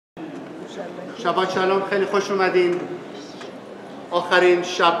شبات شلوم، خیلی خوش اومدین. آخرین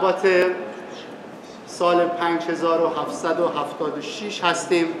شبات سال 5776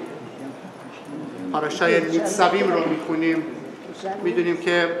 هستیم. پاراشای نیتزاویم رو میخونیم. میدونیم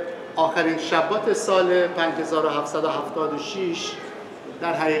که آخرین شبات سال 5776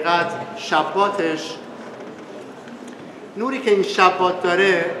 در حقیقت شباتش نوری که این شبات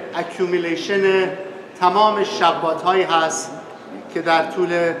داره اکیومیلیشن تمام شبات هایی هست که در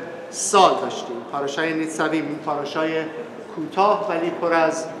طول سال داشتیم. پاراشای نیتزاویم این پاراشای کوتاه ولی پر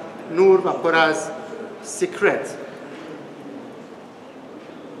از نور و پر از سیکرت.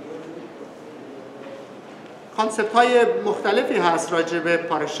 کانسپت های مختلفی هست راجع به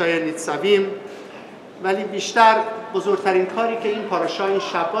پاراشای نیتزاویم، ولی بیشتر بزرگترین کاری که این پاراشا این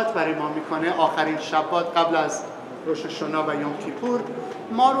شبات برای ما میکنه، آخرین شبات قبل از روش هاشانا و یوم کیپور،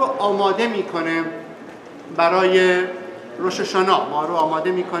 ما رو آماده میکنه برای روش هاشانا، ما رو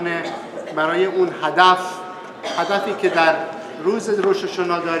آماده میکنه برای اون هدفی که در روز روش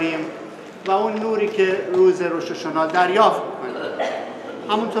هاشانا داریم و اون نوری که روز روش هاشانا دریافت میکنه.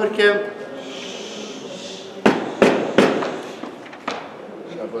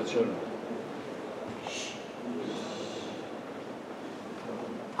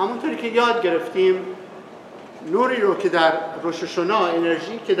 همونطوری که یاد گرفتیم، نوری رو که در روش هاشانا،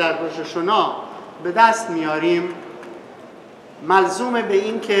 انرژی که در روش هاشانا به دست میاریم، ملزومه به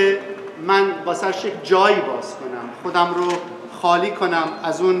این که من واسهش یک جایی باز کنم، خودم رو خالی کنم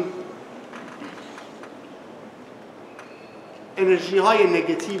از اون انرژی های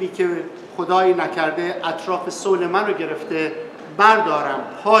نگتیوی که خدایی نکرده اطراف سول من رو گرفته، بردارم،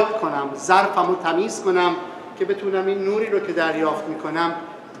 پاک کنم، ظرفم رو تمیز کنم که بتونم این نوری رو که دریافت میکنم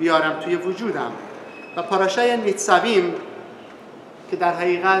بیارم توی وجودم. و پاراشای نیتزاویم که در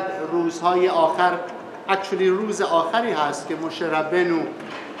حقیقت روزهای آخر، اکچولی روز آخری هست که موشه ربنو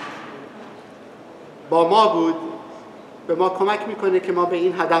با ما بود، به ما کمک میکنه که ما به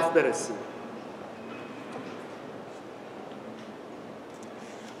این هدف برسیم.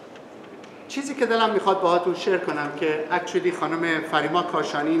 چیزی که دلم میخواد باهاتون شیر کنم که اکچولی خانم فریما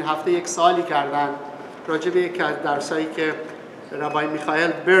کاشانی این هفته یک سوالی کردن راجع به یکی از درسایی که ربای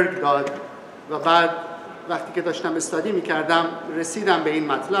میخائیل برگ داد و بعد وقتی که داشتم استادی میکردم رسیدم به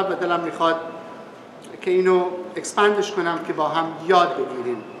این مطلب و دلم میخواد که اینو اکسپندش کنم که با هم یاد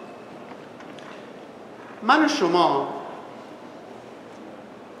بگیریم. من و شما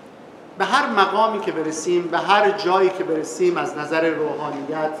به هر مقامی که برسیم، به هر جایی که برسیم از نظر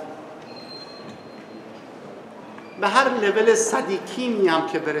روحانیت، به هر لول صدیقینی هم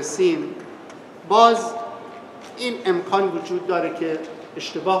که برسیم، باز این امکان وجود داره که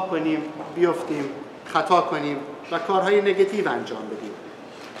اشتباه کنیم، بیفتیم، خطا کنیم و کارهای نگتیو انجام بدیم.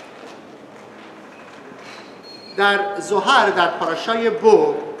 در زهر، در پاراشای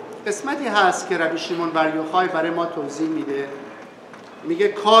بو، قسمتی هست که ربی شیمون بر یوخای برای ما توضیح میده. میگه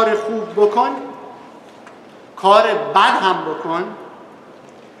کار خوب بکن، کار بد هم بکن،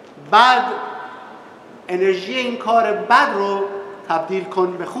 بعد انرژی این کار بد رو تبدیل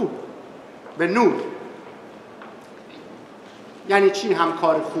کن به خوب، به نور. یعنی چی؟ هم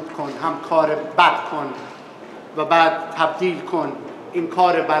کار خوب کن، هم کار بد کن و بعد تبدیل کن این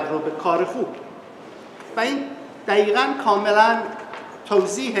کار بد رو به کار خوب. و این دقیقاً کاملاً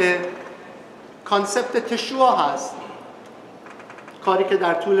توضیح کانسپت تشوع هست. کاری که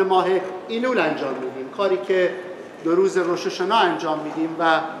در طول ماه ایلول انجام میدیم، کاری که 2 روز روش هاشانا انجام میدیم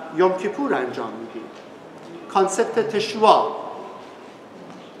و یوم کیپور انجام میدیم. کانسپت تشوع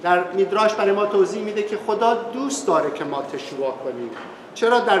در میدراش برای ما توضیح میده که خدا دوست داره که ما تشوع کنیم.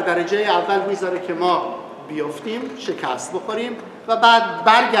 چرا؟ در درجه اول میذاره که ما بیفتیم، شکست بخوریم و بعد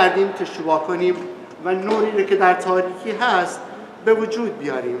برگردیم تشوع کنیم و نوری رو که در تاریکی هست به وجود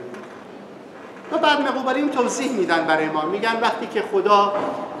بیاریم. و بعد مقابلین توضیح میدن برای ما، میگن وقتی که خدا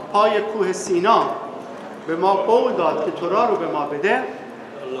پای کوه سینا به ما قول داد که تورا رو به ما بده،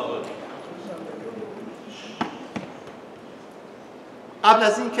 قبل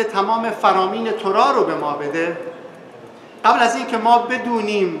از این که تمام فرامین تورا رو به ما بده، قبل از این که ما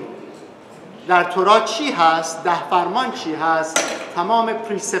بدونیم در تورا چی هست، 10 فرمان چی هست، تمام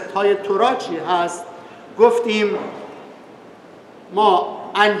پریسپت های تورا چی هست، گفتیم ما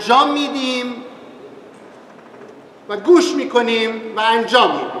انجام میدیم و گوش میکنیم و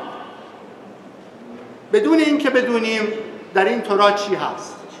انجام میدیم بدون اینکه بدونیم در این تورا چی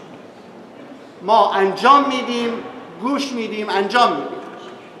هست. ما انجام میدیم، گوش میدیم، انجام میدیم.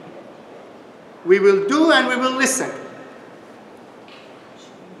 We will do and we will listen.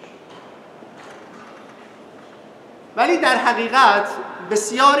 ولی در حقیقت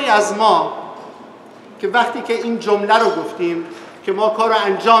بسیاری از ما که وقتی که این جمله رو گفتیم که ما کار رو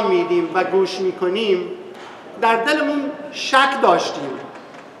انجام میدیم و گوش میکنیم، در دلمون شک داشتیم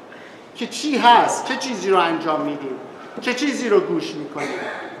که چی هست، چه چیزی رو انجام میدیم، چه چیزی رو گوش میکنیم.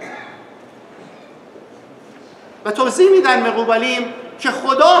 و توضیح میدن مقوبلیم که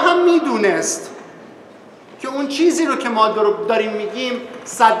خدا هم میدونست که اون چیزی رو که ما داریم میگیم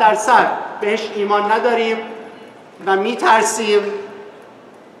 100% بهش ایمان نداریم و میترسیم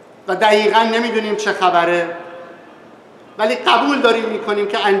و دقیقا نمیدونیم چه خبره، ولی قبول داریم میکنیم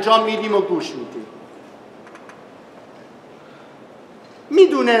که انجام میدیم و گوش میدیم.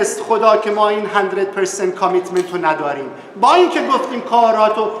 میدونست خدا که ما این 100% کامیتمنت رو نداریم، با اینکه گفتیم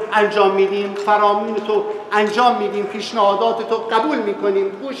کارات رو انجام میدیم، فرامینت رو انجام میدیم، پیشنهادات رو قبول میکنیم،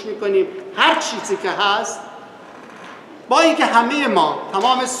 گوش میکنیم، هر چیزی که هست، با اینکه همه ما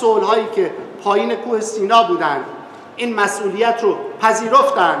تمام صلح هایی که پایین کوه سینا بودن این مسئولیت رو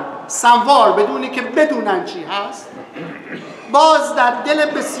پذیرفتن سموار بدونی که بدونن چی هست، باز در دل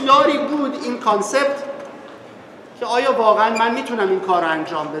بسیاری بود این کانسپت که آیا واقعا من میتونم این کار رو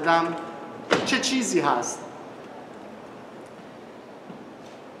انجام بدم؟ چه چیزی هست؟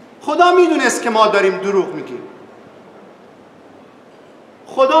 خدا میدونست که ما داریم دروغ میگیم.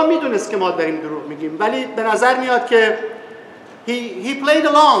 خدا میدونست که ما داریم دروغ میگیم، ولی به نظر میاد که he played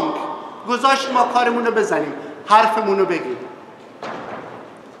along، گذاشت ما کارمون رو بزنیم، حرفمون رو بگیم.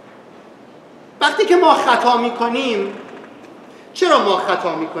 وقتی که ما خطا میکنیم، چرا ما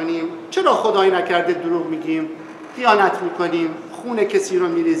خطا میکنیم؟ چرا خدایی نکرده دروغ میگیم؟ خیانت میکنیم، خون کسی رو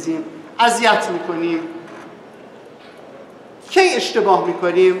میریزیم، اذیت میکنیم. کی اشتباه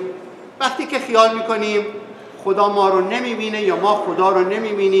میکنیم؟ وقتی که خیال میکنیم خدا ما رو نمیبینه یا ما خدا رو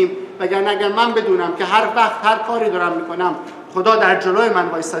نمیبینیم، وگرنه اگر من بدونم که هر وقت هر کاری دارم میکنم خدا در جلوی من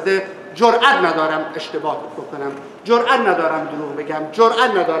وایساده، جرئت ندارم اشتباه بکنم، جرئت ندارم دروغ بگم،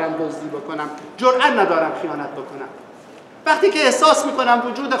 جرئت ندارم دزدی بکنم، جرئت ندارم خیانت بکنم. وقتی که احساس میکنم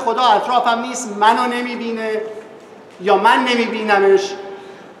وجود خدا اطرافم نیست، منو نمیبینه یا من نمیبینمش،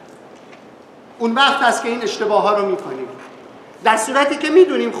 اون وقت هست که این اشتباه ها رو میکنیم. در صورتی که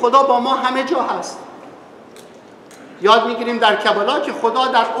میدونیم خدا با ما همه جا هست. یاد میگیریم در کبالا که خدا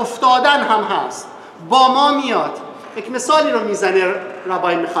در افتادن هم هست، با ما میاد. یک مثالی رو میزنه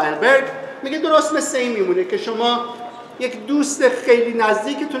ربای میخائیل برگ، میگه درست مثل این میمونه که شما یک دوست خیلی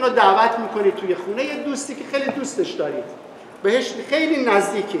نزدیکتون رو دعوت میکنید توی خونه، یک دوستی که خیلی دوستش دارید، بهش خیلی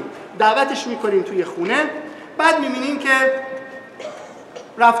نزدیکی، دعوتش میکنین توی خونه، بعد میبینین که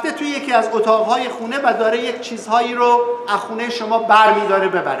رفته توی یکی از اتاقهای خونه و داره یک چیزهایی رو از خونه شما برمیداره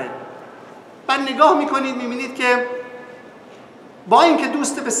ببره. بعد نگاه میکنید میبینید که با اینکه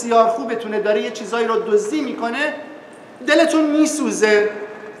دوست بسیار خوبتونه داره یه چیزهایی رو دزدی میکنه، دلتون میسوزه،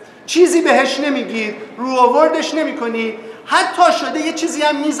 چیزی بهش نمیگید، رو آوردش نمیکنید، حتی شده یه چیزی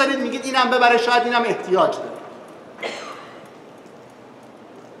هم میذارید میگید اینم ببره، شاید اینم احتیاج داره.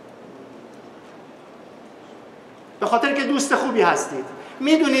 به خاطر که دوست خوبی هستید،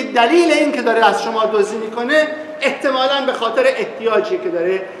 میدونید دلیل این که داره از شما دزدی میکنه احتمالاً به خاطر احتیاجی که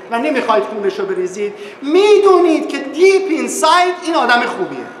داره و نمیخواید خونش رو بریزید. میدونید که دیپ اینساید این آدم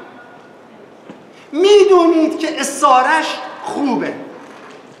خوبیه، میدونید که اصارش خوبه،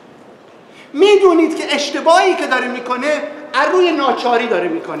 میدونید که اشتباهی که داره میکنه از روی ناچاری داره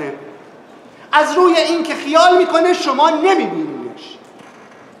میکنه، از روی این که خیال میکنه شما نمیبینیدش.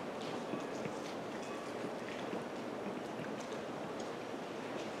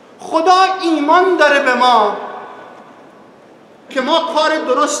 خدا ایمان داره به ما که ما کار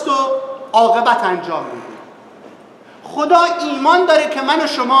درست و عاقبت انجام میدیم. خدا ایمان داره که من و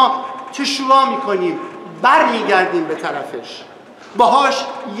شما تشوا میکنیم، برمیگردیم به طرفش، باهاش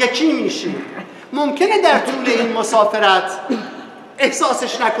یکی میشیم. ممکنه در طول این مسافرت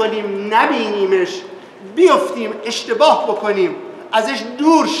احساسش نکنیم، نبینیمش، بیفتیم، اشتباه بکنیم، ازش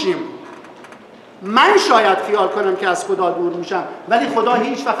دور شیم. من شاید خیال کنم که از خدا دور میشم، ولی خدا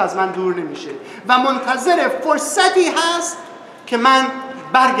هیچ وقت از من دور نمیشه و منتظر فرصتی هست که من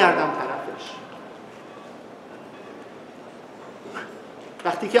برگردم طرفش.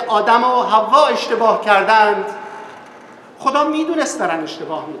 وقتی که آدم و حوا اشتباه کردند، خدا میدونست دارن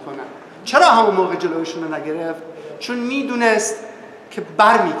اشتباه میکنن. چرا همون موقع جلویشون رو نگرفت؟ چون میدونست که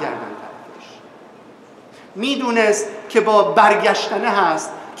برمیگردن طرفش. میدونست که با برگشتنه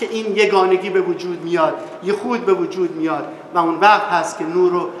هست که این یگانگی به وجود میاد، یه خود به وجود میاد و اون وقت هست که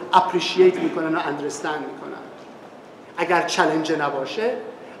نور رو اپریشییت میکنن و اندرستند میکنن. اگر چالش نباشه،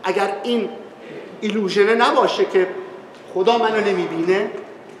 اگر این ایلوژن نباشه که خدا منو نمیبینه،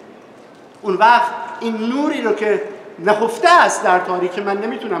 اون وقت این نوری رو که نهفته است در تاریکی من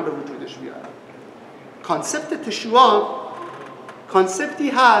نمیتونم به وجودش بیارم. کانسپت تشوا کانسپتی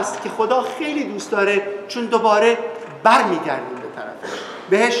هست که خدا خیلی دوست داره، چون دوباره برمیگردیم به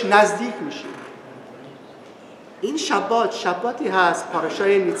بهش نزدیک میشیم. این شباتی هست،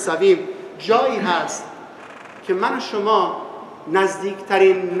 پاراشای نیتساویم جایی هست که من و شما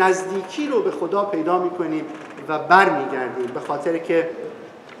نزدیکترین نزدیکی رو به خدا پیدا میکنیم و برمیگردیم، به خاطر که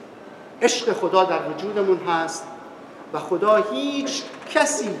عشق خدا در وجودمون هست و خدا هیچ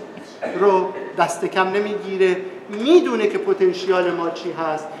کسی رو دست کم نمیگیره، میدونه که پتانسیال ما چی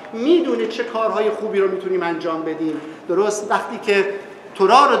هست، میدونه چه کارهای خوبی رو میتونیم انجام بدیم. درست وقتی که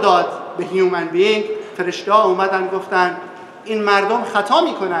تورا رو داد به هیومن بینگ، فرشته ها اومدن گفتن این مردم خطا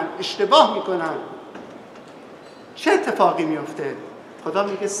میکنن، اشتباه میکنن، چه اتفاقی میفته؟ خدا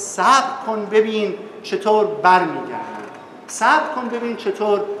میگه صبر کن ببین چطور برمیگردن، صبر کن ببین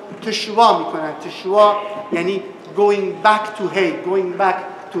چطور تشوا میکنن. تشوا یعنی going back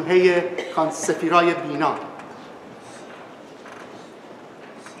to هی سفیرای بینا.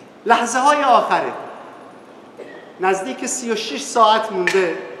 لحظه های آخره، نزدیک 36 ساعت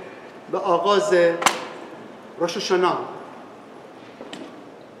مونده به آغاز روش الشنا.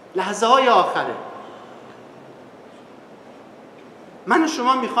 لحظه های آخره، من و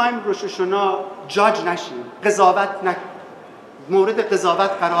شما میخوایم روش الشنا جاج نشیم، مورد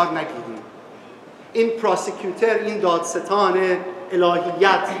قضاوت قرار نگیریم. این پراسیکیوتر، این دادستان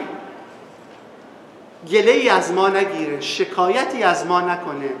الهیت گله‌ای از ما نگیره، شکایتی از ما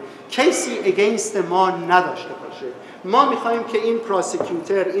نکنه، کیسی اگینست ما نداشته باشه. ما میخوایم که این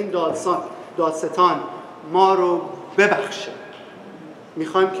پراسیکیوتر، این دادستان ما رو ببخشه،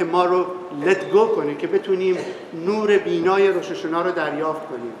 میخوایم که ما رو let go کنه که بتونیم نور بینای روش الشنا رو دریافت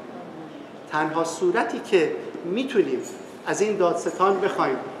کنیم. تنها صورتی که میتونیم از این دادستان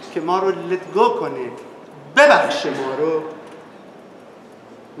بخوایم که ما رو let go کنه، ببخشه ما رو،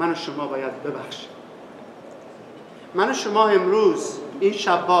 من و شما باید ببخشیم. من و شما امروز این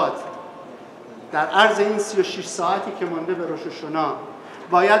شبات در عرض این 36 ساعتی که مونده به روش الشنا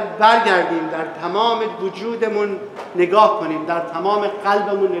باید برگردیم، در تمام وجودمون نگاه کنیم، در تمام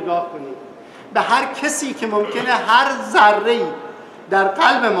قلبمون نگاه کنیم، به هر کسی که ممکنه هر ذره‌ای در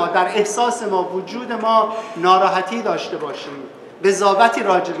قلب ما، در احساس ما، وجود ما ناراحتی داشته باشیم، قضاوتی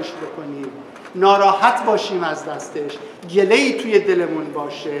راجبش بکنیم، ناراحت باشیم از دستش، گله‌ای توی دلمون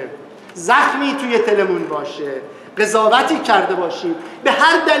باشه، زخمی توی دلمون باشه، قضاوتی کرده باشیم به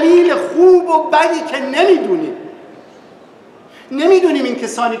هر دلیل خوب و بدی که نمیدونیم این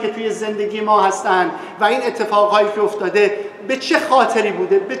کسانی که توی زندگی ما هستن و این اتفاقهایی که افتاده به چه خاطری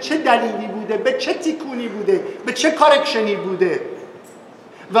بوده، به چه دلیلی بوده، به چه تیکونی بوده، به چه کارکشنی بوده.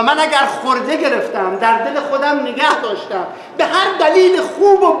 و من اگر خورده گرفتم، در دل خودم نگه داشتم به هر دلیل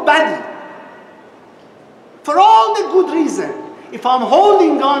خوب و بدی، for all the good reason, if I'm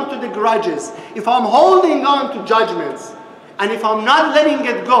holding on to the grudges, if I'm holding on to judgments, and if I'm not letting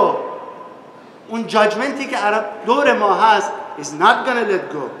it go, اون جاجمنتی که دور ما هست is not gonna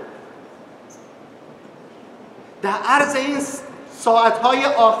let go. در عرض این ساعتهای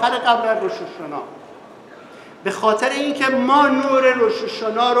آخر قبل از روش الشنا، به خاطر اینکه ما نور روش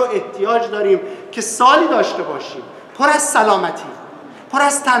الشنا رو احتیاج داریم که سالی داشته باشیم پر از سلامتی، پر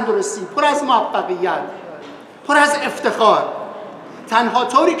از تندرستی، پر از موفقیت، پر از افتخار. تنها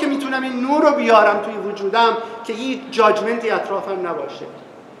طوری که میتونم این نور رو بیارم توی وجودم که هیچ جاجمنتی اطرافم نباشه.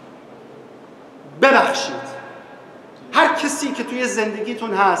 ببخشید هر کسی که توی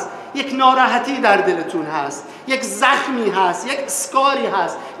زندگیتون هست، یک ناراحتی در دلتون هست، یک زخمی هست، یک اسکاری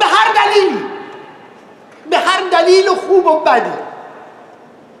هست، به هر دلیلی، به هر دلیل خوب و بدی،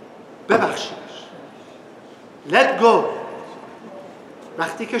 ببخشید. let go.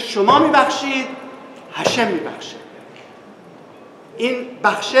 وقتی که شما میبخشید، هشم میبخشه. این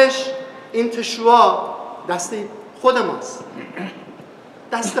بخشش، این تشوا دست خود ماست،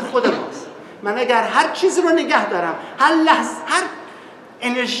 دست خود ماست. من اگر هر چیزی رو نگه دارم، هر لحظه، هر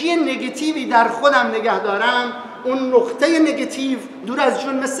انرژی نگاتیوی در خودم نگه دارم، اون نقطه نگاتیو دور از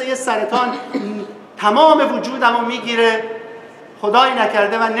جون مثل یه سرطان تمام وجودم رو میگیره، خدایی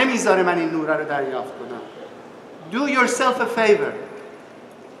نکرده و نمیذاره من این نوره رو دریافت کنم. Do yourself a favor.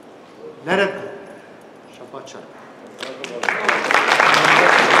 Let it go. شبات شد.